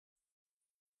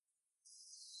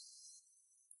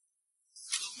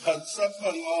很生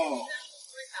猛哦。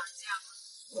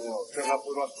没有，这样它不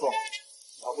会乱撞，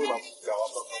它不会把脚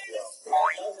撞掉。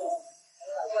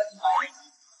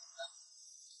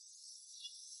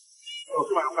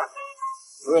去买龙肝。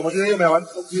所以我们今天又买完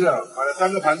东西了，买了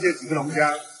3个螃蟹，几个龙虾，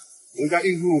我一家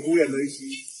应付服务员的一期。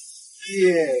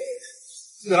耶！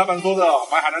记得老板说的哦，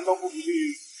买海南东不如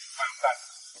去买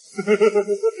龙肝。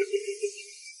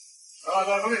好，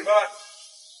同学，拜拜。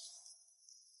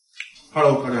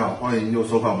Hello， 大家好，欢迎又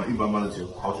收看我们硬邦邦的节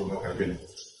目。好久没有改变，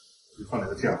放了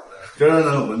个假。今天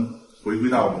呢，我们回归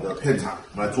到我们的片场，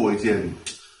我们来做一件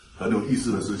很有意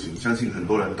思的事情。相信很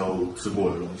多人都吃过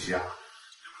了龙虾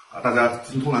啊，大家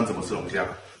通常怎么吃龙虾？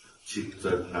清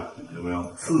蒸啊，有没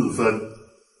有？刺身，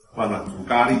换了煮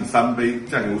咖喱，3杯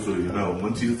酱油水，有没有？我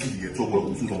们其实自己也做过了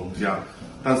无数种龙虾，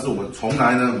但是我们从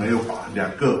来呢没有把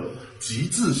2个极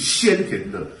致鲜甜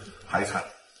的海产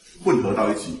混合到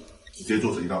一起，直接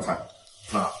做成一道菜。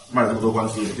那卖了这么多官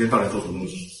司，我们今天到底做什么东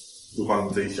西？就放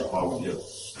这一小包里面。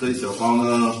这一小包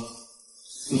呢，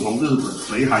是从日本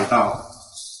北海道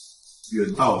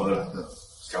远道而来的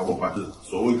小伙伴，是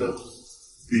所谓的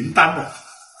云丹的，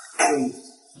用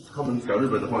他们小日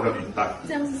本的话叫云丹。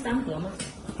这样是3盒吗？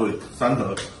对，3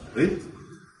盒。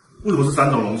为什么是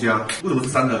3种龙虾？为什么是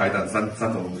3盒海胆三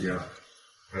种龙虾？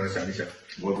大家想一想，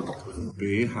我也不懂。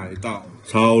北海道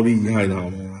超厉害的好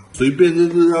吗？随便就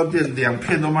是要店2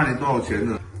片都卖你多少钱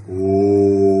呢？哦，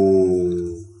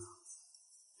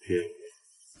天，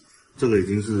这个已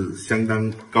经是相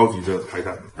当高级的海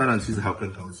胆，当然其实还有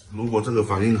更高级。如果这个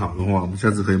反应好的话，我们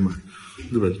下次可以买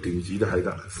日本顶级的海胆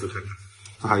来试看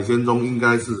看。海鲜中应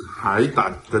该是海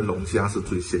胆跟龙虾是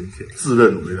最鲜甜，自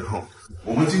认为的齁。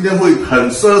我们今天会很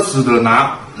奢侈的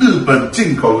拿日本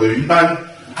进口的云丹，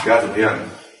给它怎么样？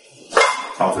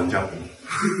炒成酱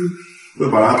会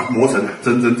把它磨成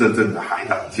真正的海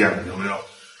胆酱，有没有？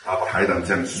然后把海胆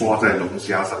酱刷在龙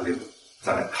虾上面，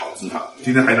再来烤制它。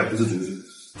今天海胆不是主角，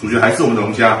主角还是我们的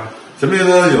龙虾。前面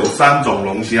呢有3种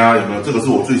龙虾，有没有？这个是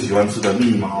我最喜欢吃的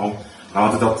密毛，然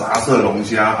后这叫杂色龙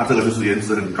虾啊，这个就是颜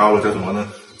值很高的，叫什么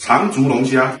呢？长足龙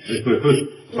虾。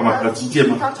干嘛？要击剑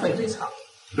吗？它腿最长。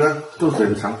对啊，肚子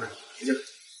很长。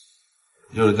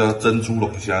有一个珍珠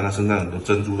龙虾，它身上很多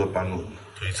珍珠的斑纹，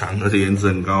腿长，而且颜值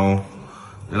很高。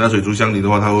拿到水族箱里的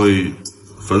话，它会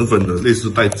粉粉的，类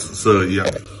似带紫色一样。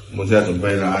我们现在准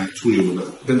备来处理我们的。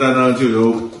现在呢，就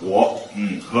由我，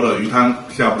喝了鱼汤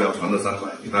下不了船的300，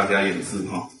给大家演示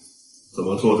哈，怎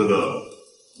么做这个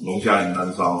龙虾云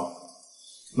丹烧。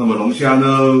那么龙虾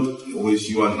呢，我会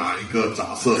希望拿一个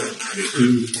杂色，也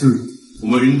就是我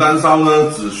们云丹烧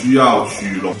呢，只需要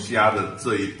取龙虾的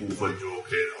这一部分就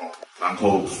OK 了哦。然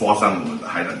后刷上我们的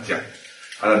海胆酱，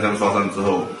海胆酱刷上之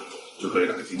后，就可以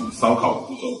来进行烧烤的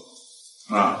步骤。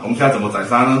那龙虾怎么宰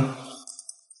杀呢？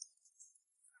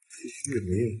其实也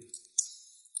没有。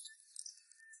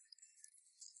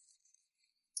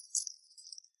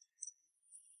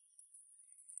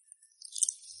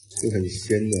这很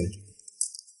鲜的。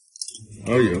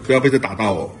哎呦，不要被这打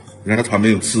到哦！你看它旁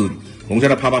边有刺，龙虾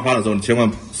在啪啪啪的时候，你千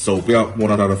万手不要摸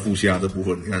到它的腹下这部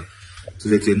分。你看这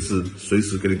些尖刺，随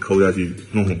时给你抠下去。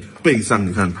背上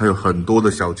你看它有很多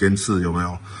的小尖刺，有没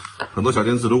有？很多小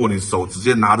尖刺，如果你手直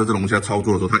接拿着这龙虾操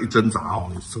作的时候，它一挣扎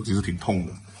哦，你手其实挺痛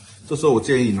的。这时候我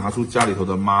建议拿出家里头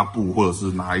的抹布，或者是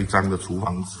拿一张的厨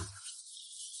房纸，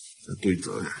对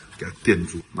折给它垫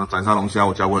住。那斩杀龙虾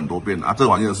我教过很多遍了啊，这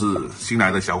玩意儿是新来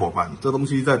的小伙伴，这东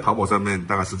西在淘宝上面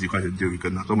大概10几块钱就有一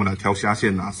根了，专门来挑虾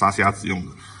线啊、杀虾子用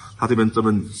的。它这边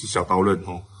是小刀刃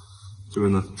哦，这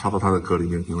边呢插到它的壳里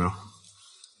面，有没有？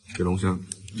给龙虾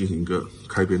进行一个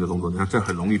开边的动作，你看这样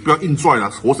很容易，不要硬拽啦，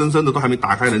活生生的都还没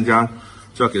打开，人家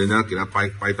就要给它掰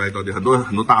到底。很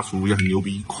多大厨也很牛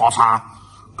逼，咔嚓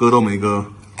割都没割，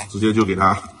直接就给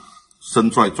它生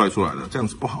拽出来了，这样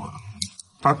子不好了。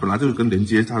它本来就是跟连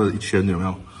接它的一圈，有没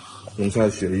有？龙虾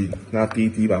的血液，那滴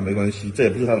滴吧，没关系，这也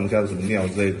不是它龙虾的什么尿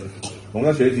之类的。龙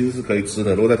虾血液其实是可以吃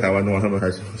的，如果在台湾的话，他们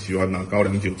还喜欢拿高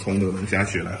粱酒冲的龙虾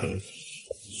血来喝，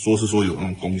说有那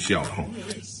种功效哈。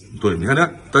对，你看，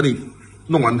等你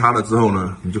弄完它了之后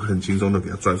呢，你就很轻松的给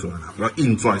它拽出来了，不要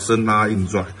硬拽，生拉硬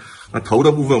拽。那头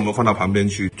的部分我们放到旁边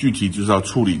去，具体就是要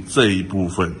处理这一部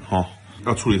分哈。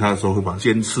要处理它的时候，会把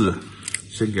尖刺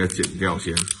先给它剪掉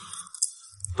先。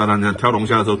当然呢，挑龙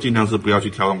虾的时候尽量是不要去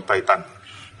挑那种带蛋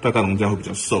龙虾会比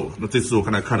较瘦。那这次我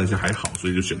看了一下还好，所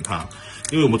以就选它。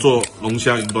因为我们做龙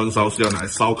虾云端烧是要拿来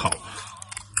烧烤。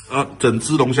整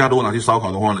只龙虾如果拿去烧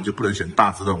烤的话呢，就不能选大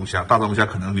只的龙虾。大只龙虾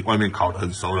可能你外面烤得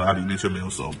很熟了，它里面却没有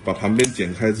熟。把旁边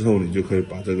剪开之后，你就可以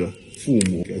把这个腹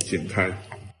膜给它剪开。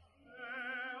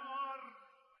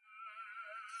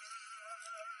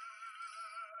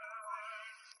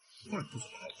怪不得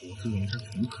我这龙虾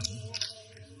怎么可能？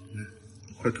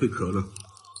快蜕壳了，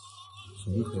什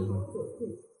么壳呢？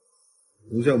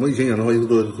龙虾我们以前养的话，一个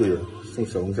多月就蜕了，送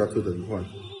小龙虾蜕得很快，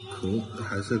壳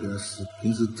还是要给它撕。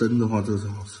平时蒸的话，这个是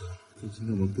好吃的。就今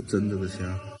天我们不蒸这个虾，整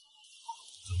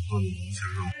份龙虾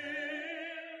肉。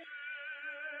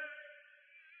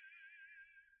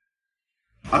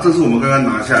这是我们刚刚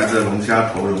拿下来的龙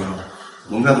虾头，有没有？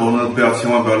龙虾头呢，千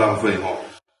万不要浪费哦。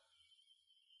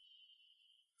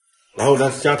然后呢，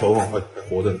虾头还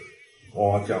活着，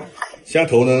哇哇叫。虾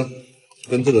头呢，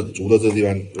跟这个足的这个地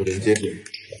方有连接点，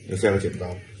要下个剪刀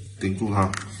顶住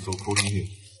它，手抠进去，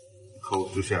抠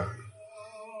就下来了。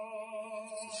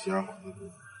虾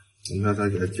龙虾再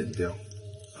给它剪掉。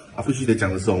必须得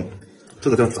讲的是哦，这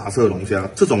个叫杂色龙虾，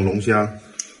这种龙虾。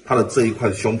它的这一块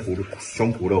胸脯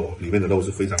肉里面的肉是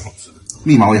非常好吃的，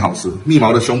蜜毛也好吃，蜜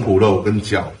毛的胸脯肉跟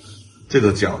脚，这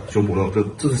个脚胸脯肉，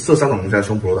这三种龙虾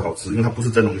胸脯肉的好吃，因为它不是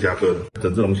真龙虾科的，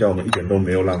整只龙虾我们一点都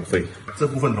没有浪费。这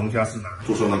部分龙虾是拿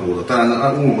做酸辣锅的，当然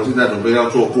呢，因为我们现在准备要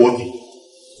做锅底，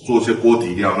做一些锅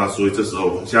底料，那所以这时候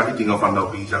龙虾一定要放到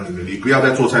冰箱里面，你不要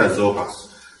在做菜的时候把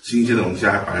新鲜的龙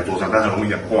虾摆在桌上，但很容易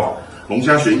氧化，龙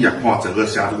虾血一氧化，整个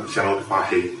虾都发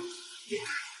黑。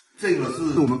这个是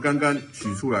我们刚刚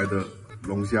取出来的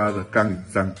龙虾的肝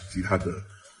胰脏及它的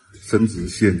生殖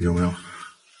腺，有没有？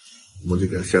我们就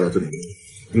给它下到这里面，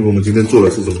因为我们今天做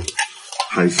的是什么？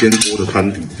海鲜锅的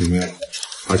汤底，有没有？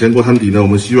海鲜锅汤底呢，我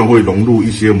们希望会融入一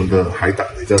些我们的海胆，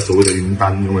也叫所谓的云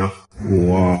丹，有没有？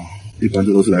哇，一般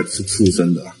这都是来吃刺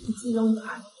身的。一次用一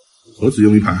盘，何止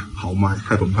用一盘？好卖，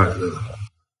太澎湃了，这个。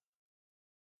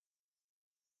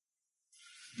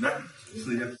来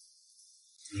试一下，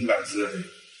很敢吃啊！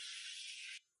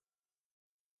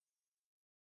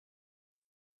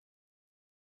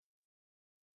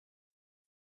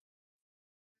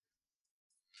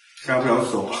下不了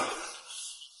手啊，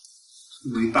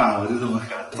一大盒就这么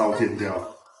刀片掉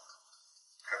了。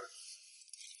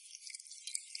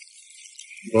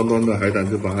端端的海胆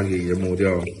就把它给研磨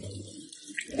掉了，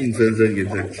硬生生研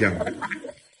成酱。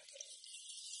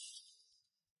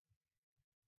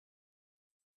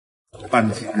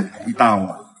半斤一大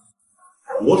碗，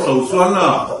我手酸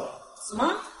了。什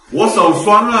么？我手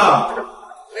酸了。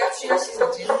我要去洗手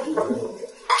间。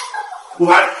不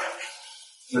拍。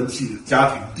生气的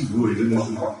家庭地位真的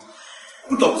是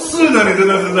不懂事呢，你真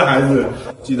的是这孩子。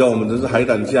记得我们的是海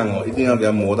胆酱哦，一定要给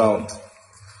它磨到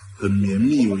很绵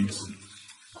密为止，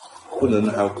不能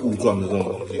还有固状的这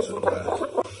种东西存在。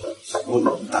我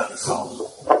龙胆烧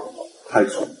太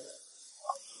粗，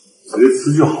直接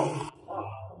吃就好了。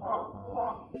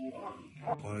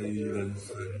怀疑人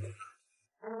生，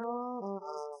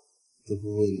这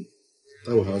部分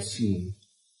待会还要细，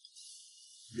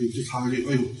就插下去，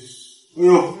哎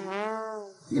呦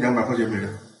，100-200块钱没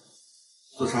了，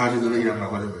这插下去真的100-200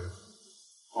块就没了。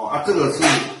这个是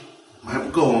还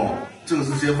不够哦，这个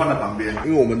是先放在旁边，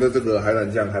因为我们的这个海胆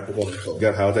酱还不够熟，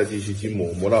要还要再继续去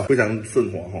磨到非常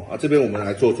顺滑这边我们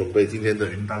来做准备今天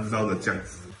的云丹烧的酱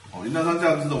汁。云丹烧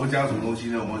酱汁我会加什么东西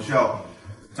呢？我们需要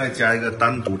再加一个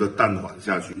单独的蛋黄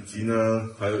下去，以及呢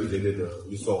还有一点点的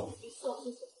味噌，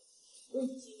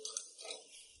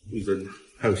味噌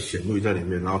还有咸味在里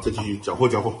面，然后再继续搅和。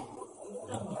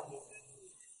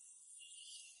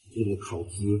这个烤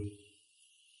汁，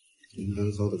云丹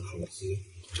烧的烤汁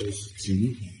就是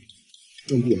紧，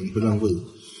用不完会浪费，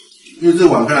因为这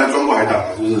碗刚才装过海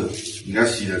胆，是不是？你要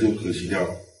洗了就可惜掉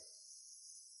了。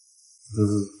这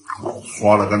是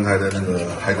刷了刚才的那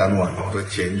个海胆碗再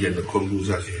填一点的昆布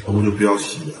下去，我们就不要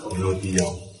洗了，没有必要。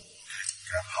好，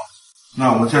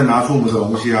那我们现在拿出我们的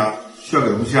龙虾，需要给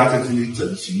龙虾再进行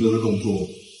整形的这个动作。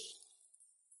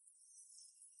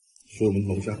所以我们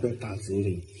龙虾不要大只一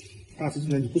点，大只进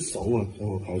来你不熟啊，待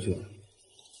会烤起来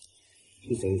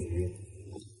不熟怎么用？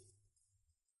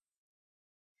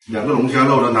两个龙虾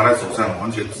肉呢拿在手上，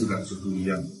完全质感是不一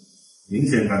样的。明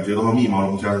显感觉的话，蜜毛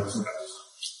龙虾的质感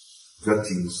比较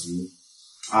紧实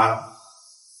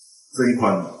这一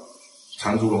款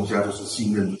长足龙虾就是细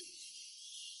嫩的。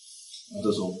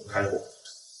这时候开火，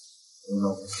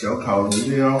小烤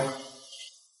鱼料。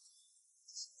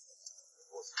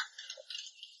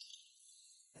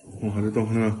还在动，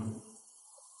看到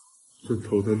这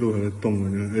头的肉还在动呢，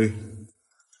你看，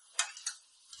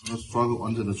要抓个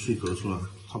完整的脆壳出来，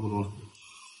差不多了。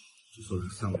这时候来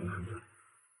上来，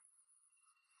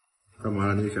干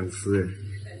嘛你也想吃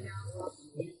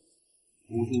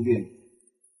无数遍，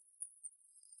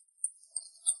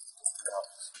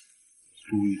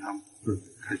注意它不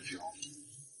太焦。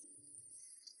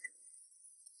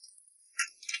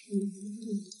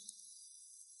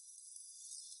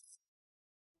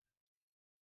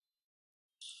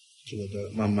这个再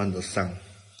慢慢的上，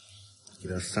给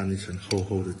它上一层厚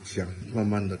厚的酱，慢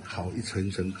慢的烤，一层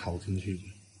一层烤进去。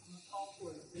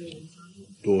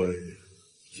对，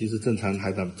其实正常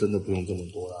海胆真的不用这么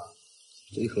多啦，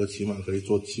这一盒起码可以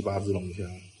做7、8只龙虾，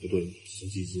不对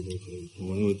，10几只都可以。我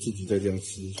们因为自己在家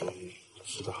吃，所以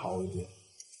吃得好一点。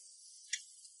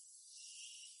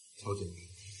超简单，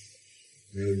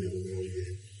没有油，没有盐，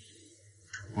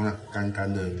看干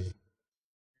干的。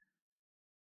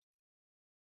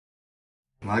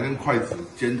拿一根筷子，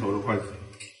尖头的筷子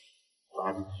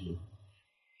插进去。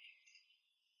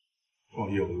哦，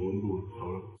有温度，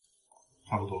好了，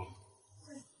差不多。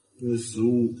因为食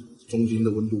物中心的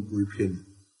温度不会骗你，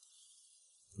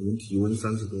我们体温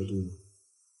30多度，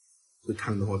会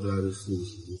烫的话大概是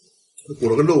40度。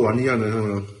裹得跟肉丸一样的，看到没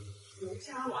有？龙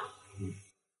虾丸。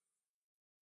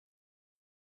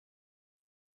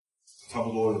差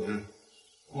不多了，你看，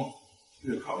哦，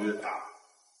越烤越大。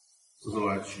这时候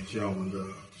来取下我们的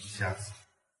虾子，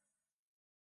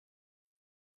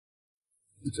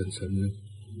一整层的，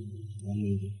完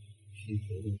美的吸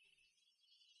口的，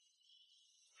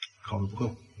烤得不够，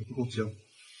还不够焦，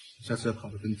下次要烤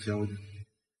得更焦一点。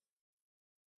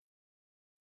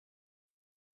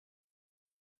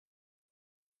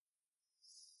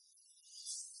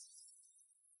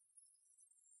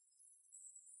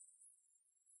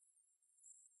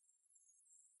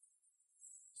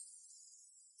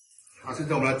现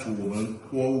在我们来煮我们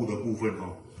锅物的部分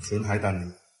哦，纯海胆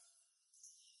泥。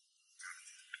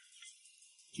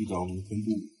记得我们分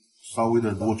布稍微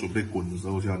的，如果准备滚的时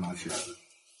候就要拿起来了。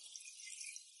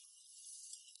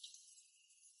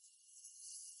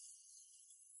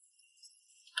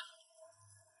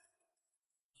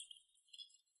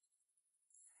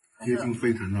接近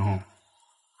沸腾了哈，可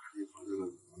以把这个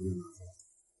旁边拿出来。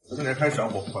但是你要开小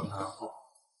火，不管它哦。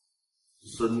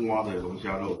生挖的龙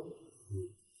虾肉。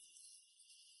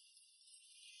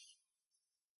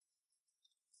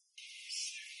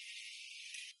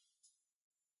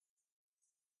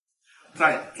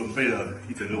在准备了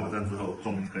一整个晚上之后，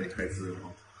终于可以开吃了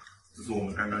哦。这是我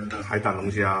们刚刚的海胆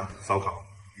龙虾烧烤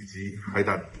以及海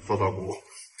胆涮烧锅，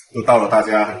又到了大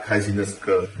家很开心的时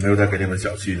刻，没有再给你们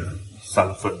小气了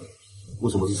，3份。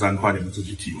为什么是3块？你们自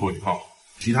己体会哈。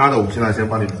其他的我们现在先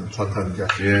帮你们穿烫一下，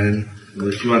我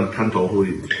们希望汤头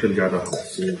会更加的好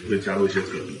吃，会加入一些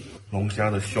蛤蜊。龙虾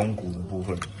的胸骨的部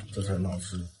分，这是很好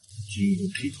吃，金鱼的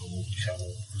剔头虾肉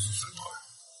不是3块，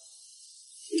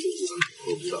所以这是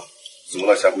我不知道。什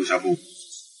么叫下部？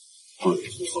对，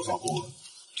是烧烧锅。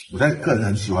我现在个人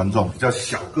很喜欢这种比较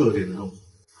小个点的这种，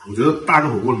我觉得大个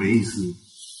火锅没意思，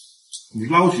你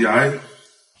捞起来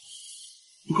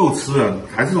不够吃啊，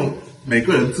还是那种每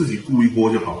个人自己顾一锅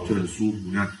就好，就很舒服。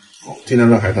你看，哦，尽量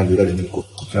让海胆留在里面滚，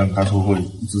这样它就会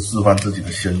一直释放自己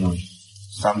的鲜味。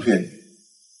3片，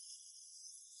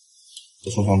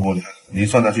这涮锅，你看，你一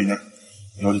涮下去，你看，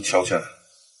然后就敲下来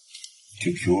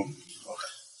 ，QQ， OK，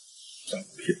 3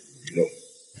片。肉，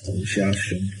龙虾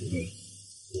胸脯肉。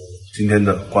今天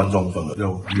的观众粉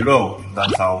有鱼肉云蛋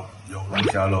烧，有龙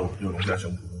虾肉，有龙虾胸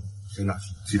脯肉，先拿去，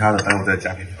其他的待会再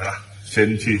加给你们啦。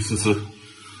先去试吃，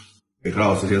给高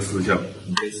老师先试一下，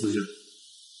你先试一下。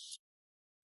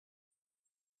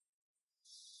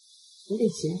有点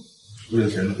咸，有点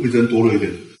咸，味噌多了一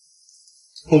点，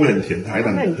后面很甜，海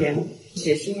胆很甜，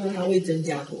也是因为它味噌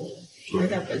加多了，海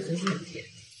胆本身是很甜。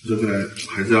这个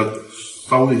还是要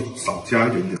稍微少加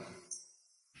一点点。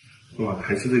哇，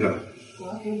还是这个。我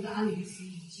要给你的阿里斯。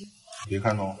别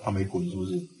看哦，它没滚是不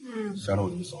是？虾肉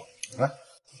已经熟了。来，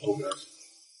多给它吃。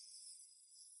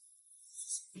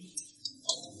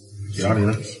给阿里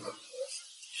呢？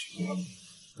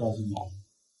告诉你，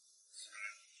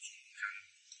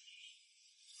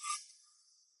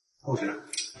够咸，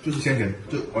就是鲜甜，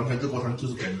就完全这锅汤就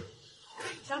是甜的。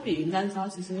相比云丹烧，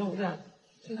其实用这样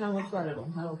去看会出来的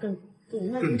龙虾肉更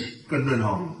嫩，更嫩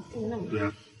哈。更嫩。对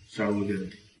啊，虾肉有点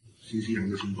新西兰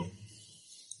的青口，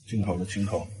进口的青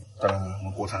口。当然，我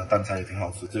们国产的淡菜也挺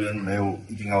好吃。这边没有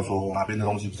一定要说哪边的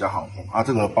东西比较好啊。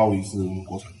这个鲍鱼是我们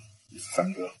国产的，也是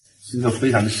3个，是一个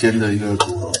非常鲜的一个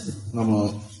骨头。那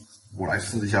么我来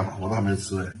试一下吧，我都还没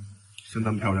吃哎，相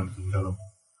当漂亮，龙虾肉。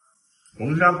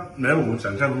龙虾没有我们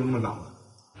想象中那么老，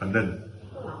很嫩。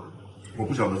我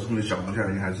不晓得是因为小龙虾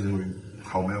原因，还是因为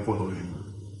烤没有过头的原因。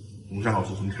龙虾好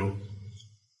吃中秋，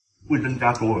味增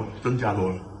加多了，增加多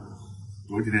了，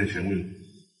有一点点咸味。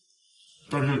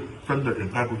但是真的掩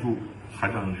盖不住海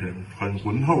胆的甜，很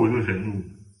浑厚的一个甜度，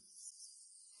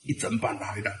一整板的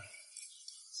海胆，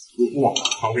哇，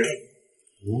好甜！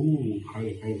哦，开了，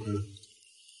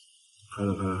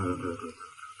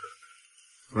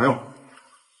来哦，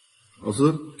好吃哦，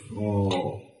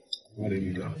阿里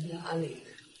米的，阿里，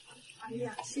哎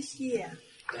呀，谢谢，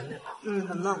很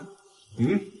嫩，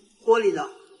锅里的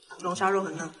龙虾肉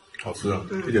很嫩，好吃啊，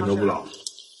一点都不老。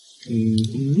你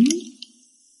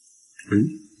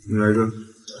来一个。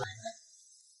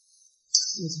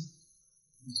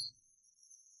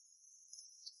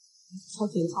超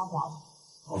甜超滑的，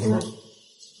好吃吗？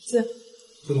是，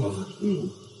真的好吃。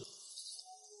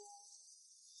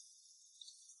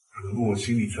可能跟我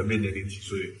心理层面有点几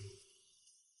岁。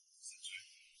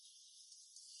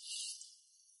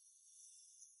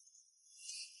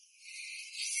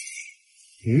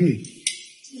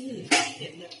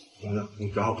甜的。完了，我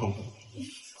脚好痛。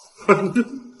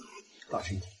大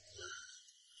辛苦。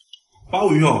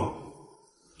鲍鱼哦，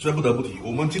这不得不提，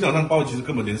我们经常上鲍鱼其实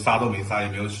根本连杀都没杀，也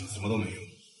没有洗，什么都没有。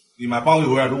你买鲍鱼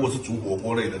回来，如果是煮火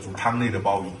锅类的、煮汤类的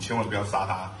鲍鱼，千万不要杀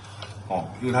它哦，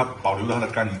因为它保留它的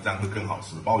肝胰脏会更好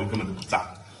吃。鲍鱼根本就不脏，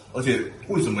而且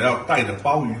为什么要带着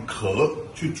鲍鱼壳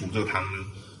去煮这个汤呢？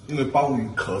因为鲍鱼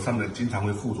壳上面经常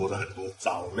会附着着很多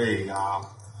藻类啊，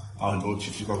很多奇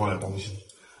奇怪怪的东西。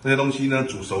这些东西呢，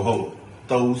煮熟后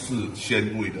都是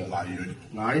鲜味的来源。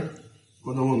来，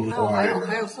观众问我还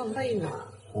有扇贝呢。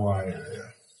乖呀！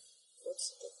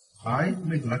来，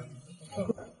妹子来，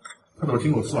他怎么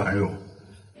听我吃完还有？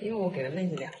因为我给了妹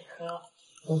子2颗，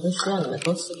我就希望你们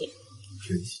多吃点。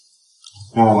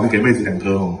哦，你给妹子2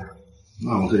颗哦，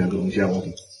那我这2个龙虾我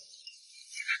给。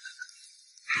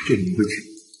就你会吃。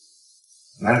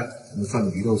来，我们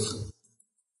上鱼肉吃。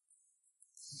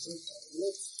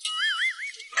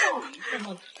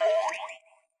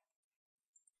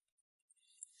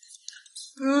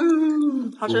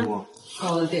好吃。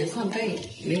少了点扇贝，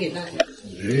没给大家。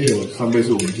没有，扇贝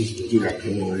是我们自己的，就2颗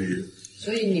而已。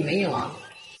所以你没有啊？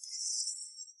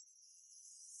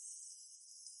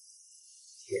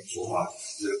说话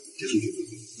结束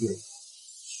就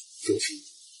生气。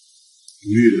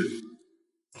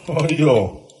哎呦，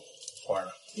坏了！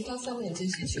鱼缸上面这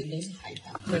些全都是海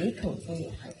胆，每一口都有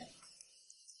海胆。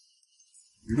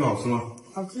鱼肉好吃吗？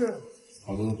好吃。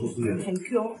好吃，多吃点。很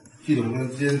Q。记得我们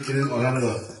今天晚上那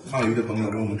个卖鱼的朋友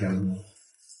跟我们讲，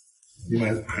你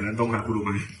买海南东还不如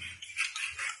买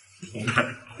龙海，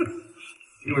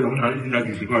因为龙海一斤才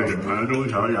几十块钱，海南东一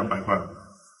条要200块。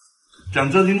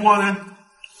讲真心话呢，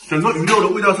想说鱼肉的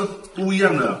味道是不一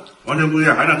样的，完全不一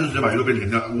样。海胆是直接把鱼肉变甜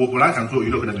的。我本来想说鱼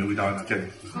肉可能没味道，拿这样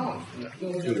子。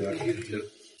就给他贴一贴。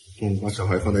把小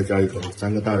孩放在家里头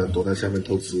，3个大人躲在下面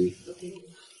偷吃。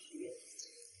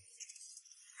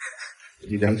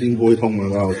你良心不会痛吗，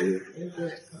高老师？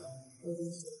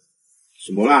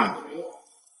什么啦？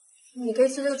你可以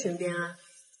吃这个裙边啊。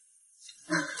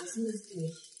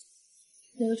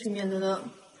那个裙边真的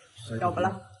咬不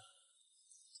烂。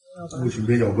这个裙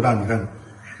边咬不烂，你看，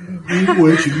因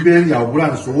为裙边咬不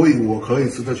烂，所以我可以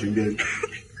吃这裙边。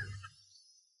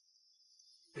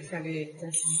下个月再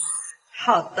吃。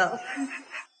好的。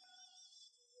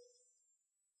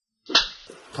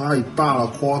太大了，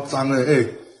夸张了，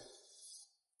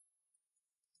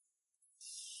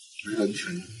人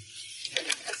权，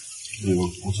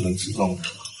我只能吃这种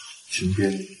裙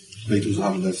边，所以就是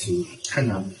他们在吃，太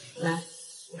难了。来，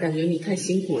我感觉你太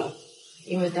辛苦了，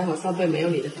因为待会扇贝没有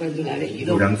你的份，就来点鱼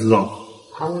肉。有良知哦。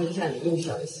安慰一下你幼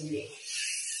小的心灵。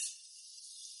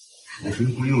我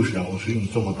胸部幼小，我胸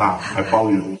部这么大，还包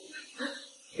邮。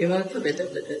有没有特别的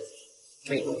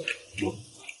美味？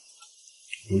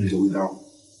有你的味道。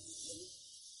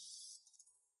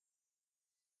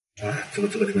这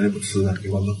个你们也不吃了，给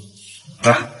观众。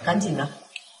赶紧的。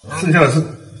剩下的是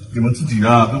你们自己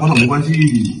的，跟观众没关系。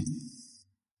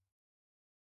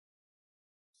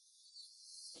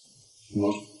什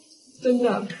么？真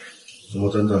的？什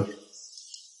么真的？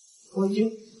我已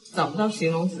经找不到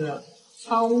形容词了，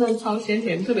超嫩、超鲜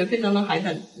甜，特别配上那海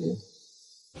胆汁。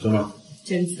真的？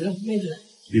简直了，妹子！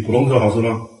比普通车好吃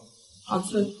吗？好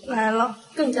吃，来了，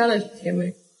更加的甜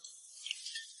美。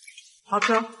好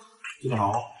吃。真的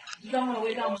好。知道它的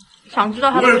味道吗？想知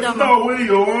道它的味道吗？我也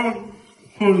有啊。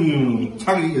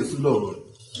苍蝇也是肉。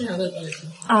这2个都是。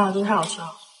啊，这太好吃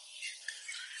了。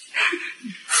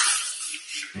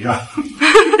你看，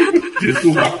结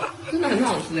束吧。真的很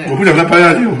好吃我不想再拍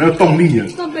下去，我没有动力了。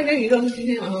扇贝跟鱼肉是今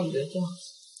天晚上我觉得最好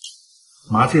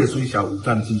吃。麻雀虽小，五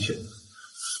脏俱全。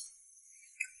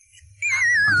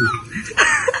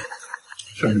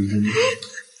像鱼精，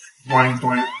端，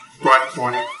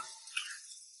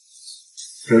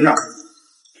怎样？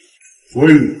所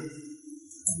以，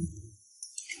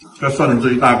在涮了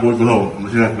这一大锅之后，我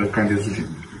们现在可以干一件事情。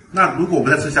那如果我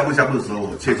们在吃呷哺呷哺的时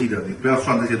候，切记得你不要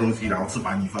涮这些东西，然后吃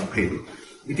白米饭配的，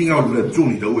一定要忍住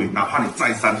你的胃，哪怕你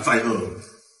再3再2，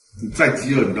你再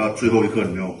饥饿，你到最后一刻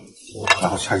你没有，然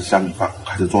后下一下米饭，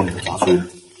开始做你的杂碎了。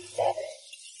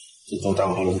这时候待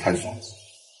会喝的是太爽，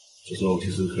这时候其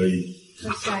实可以再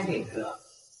下一点歌。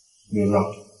没有到。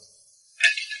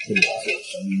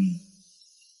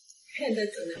片在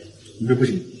这里。你这不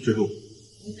行，最后。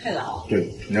太老。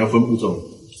对，你要分步骤。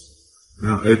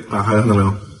看，哎，打开了看到没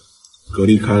有？蛤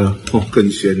蜊开了，哦，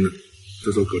更鲜了。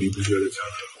这时候蛤蜊不需要再加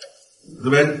了。这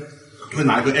边会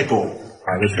拿一个 egg，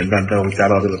 把一个全蛋，再加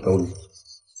到这个兜里。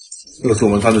这个是我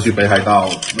们上次去北海道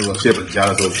那个谢本家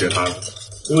的时候学他的，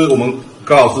因为我们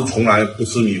高老师从来不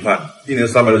吃米饭，一年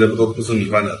300多天都不吃米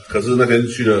饭的。可是那天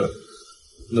去了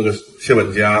那个谢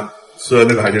本家，吃了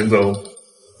那个海鲜粥，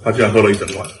他居然喝了一整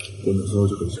碗，滚的时候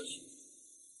就很香。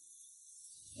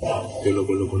滚了，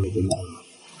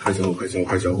开小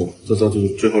火，这时候就是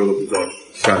最后一个步骤，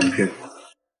下鱼片。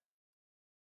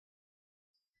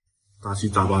杂七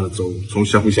杂八的粥，从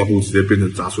呷哺直接变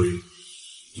成杂碎。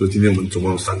所以今天我们总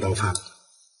共有3道菜。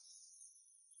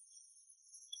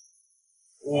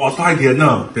哇，太甜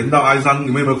了，甜到哀伤！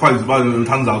你们有没有筷子？把有人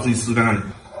汤勺自己试看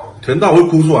看，甜到我会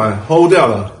哭出来，齁掉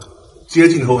了，接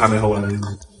近齁还没齁完的意思。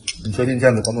你确定这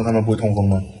样子观众他们不会痛风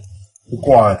吗？会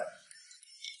挂欸，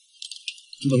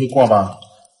真的会挂吧？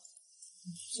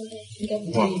应该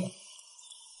不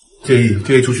介意。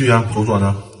介意出去啊，左转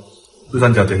啊，右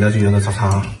三角点下去，让它擦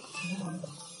擦。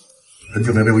很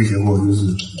久没被威胁过，就是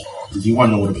已经忘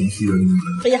了我的脾气了。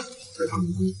哎呀，在烫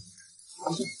锅。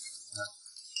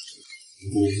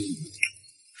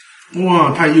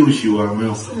哇，太优秀了，有没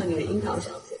有？适合你的樱桃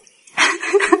小姐。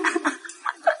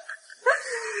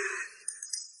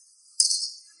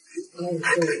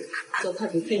对，就太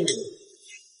不骗人。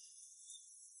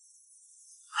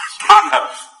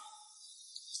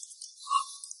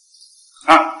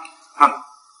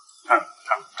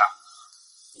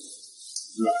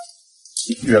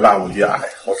越辣我越爱，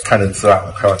我是太能吃辣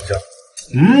了，开玩笑。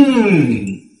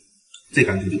这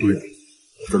感觉就对了，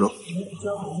真的。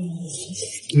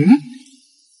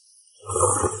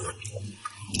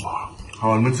哇，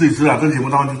好，你们自己吃啊，这节目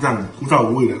当然就这样，枯燥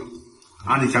无味的。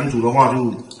啊，你想煮的话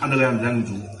就按这个样子这样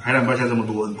煮，海胆不要下这么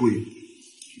多，很贵。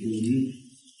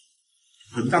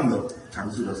很淡的尝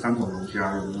试了3种龙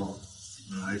虾，有没有？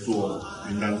来做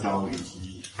云干烧以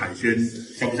及海鲜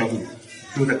呷哺，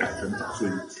就再改成杂碎。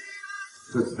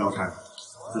这几道菜，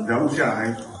整条路下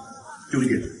来就一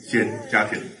点鲜加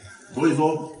甜，所以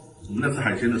说我们在吃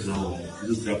海鲜的时候，其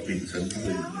实只要秉承它的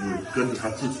原味，跟着它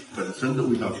自己本身的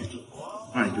味道去做，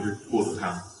那你就会获得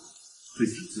它最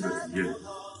极致的体验。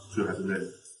所以还是在。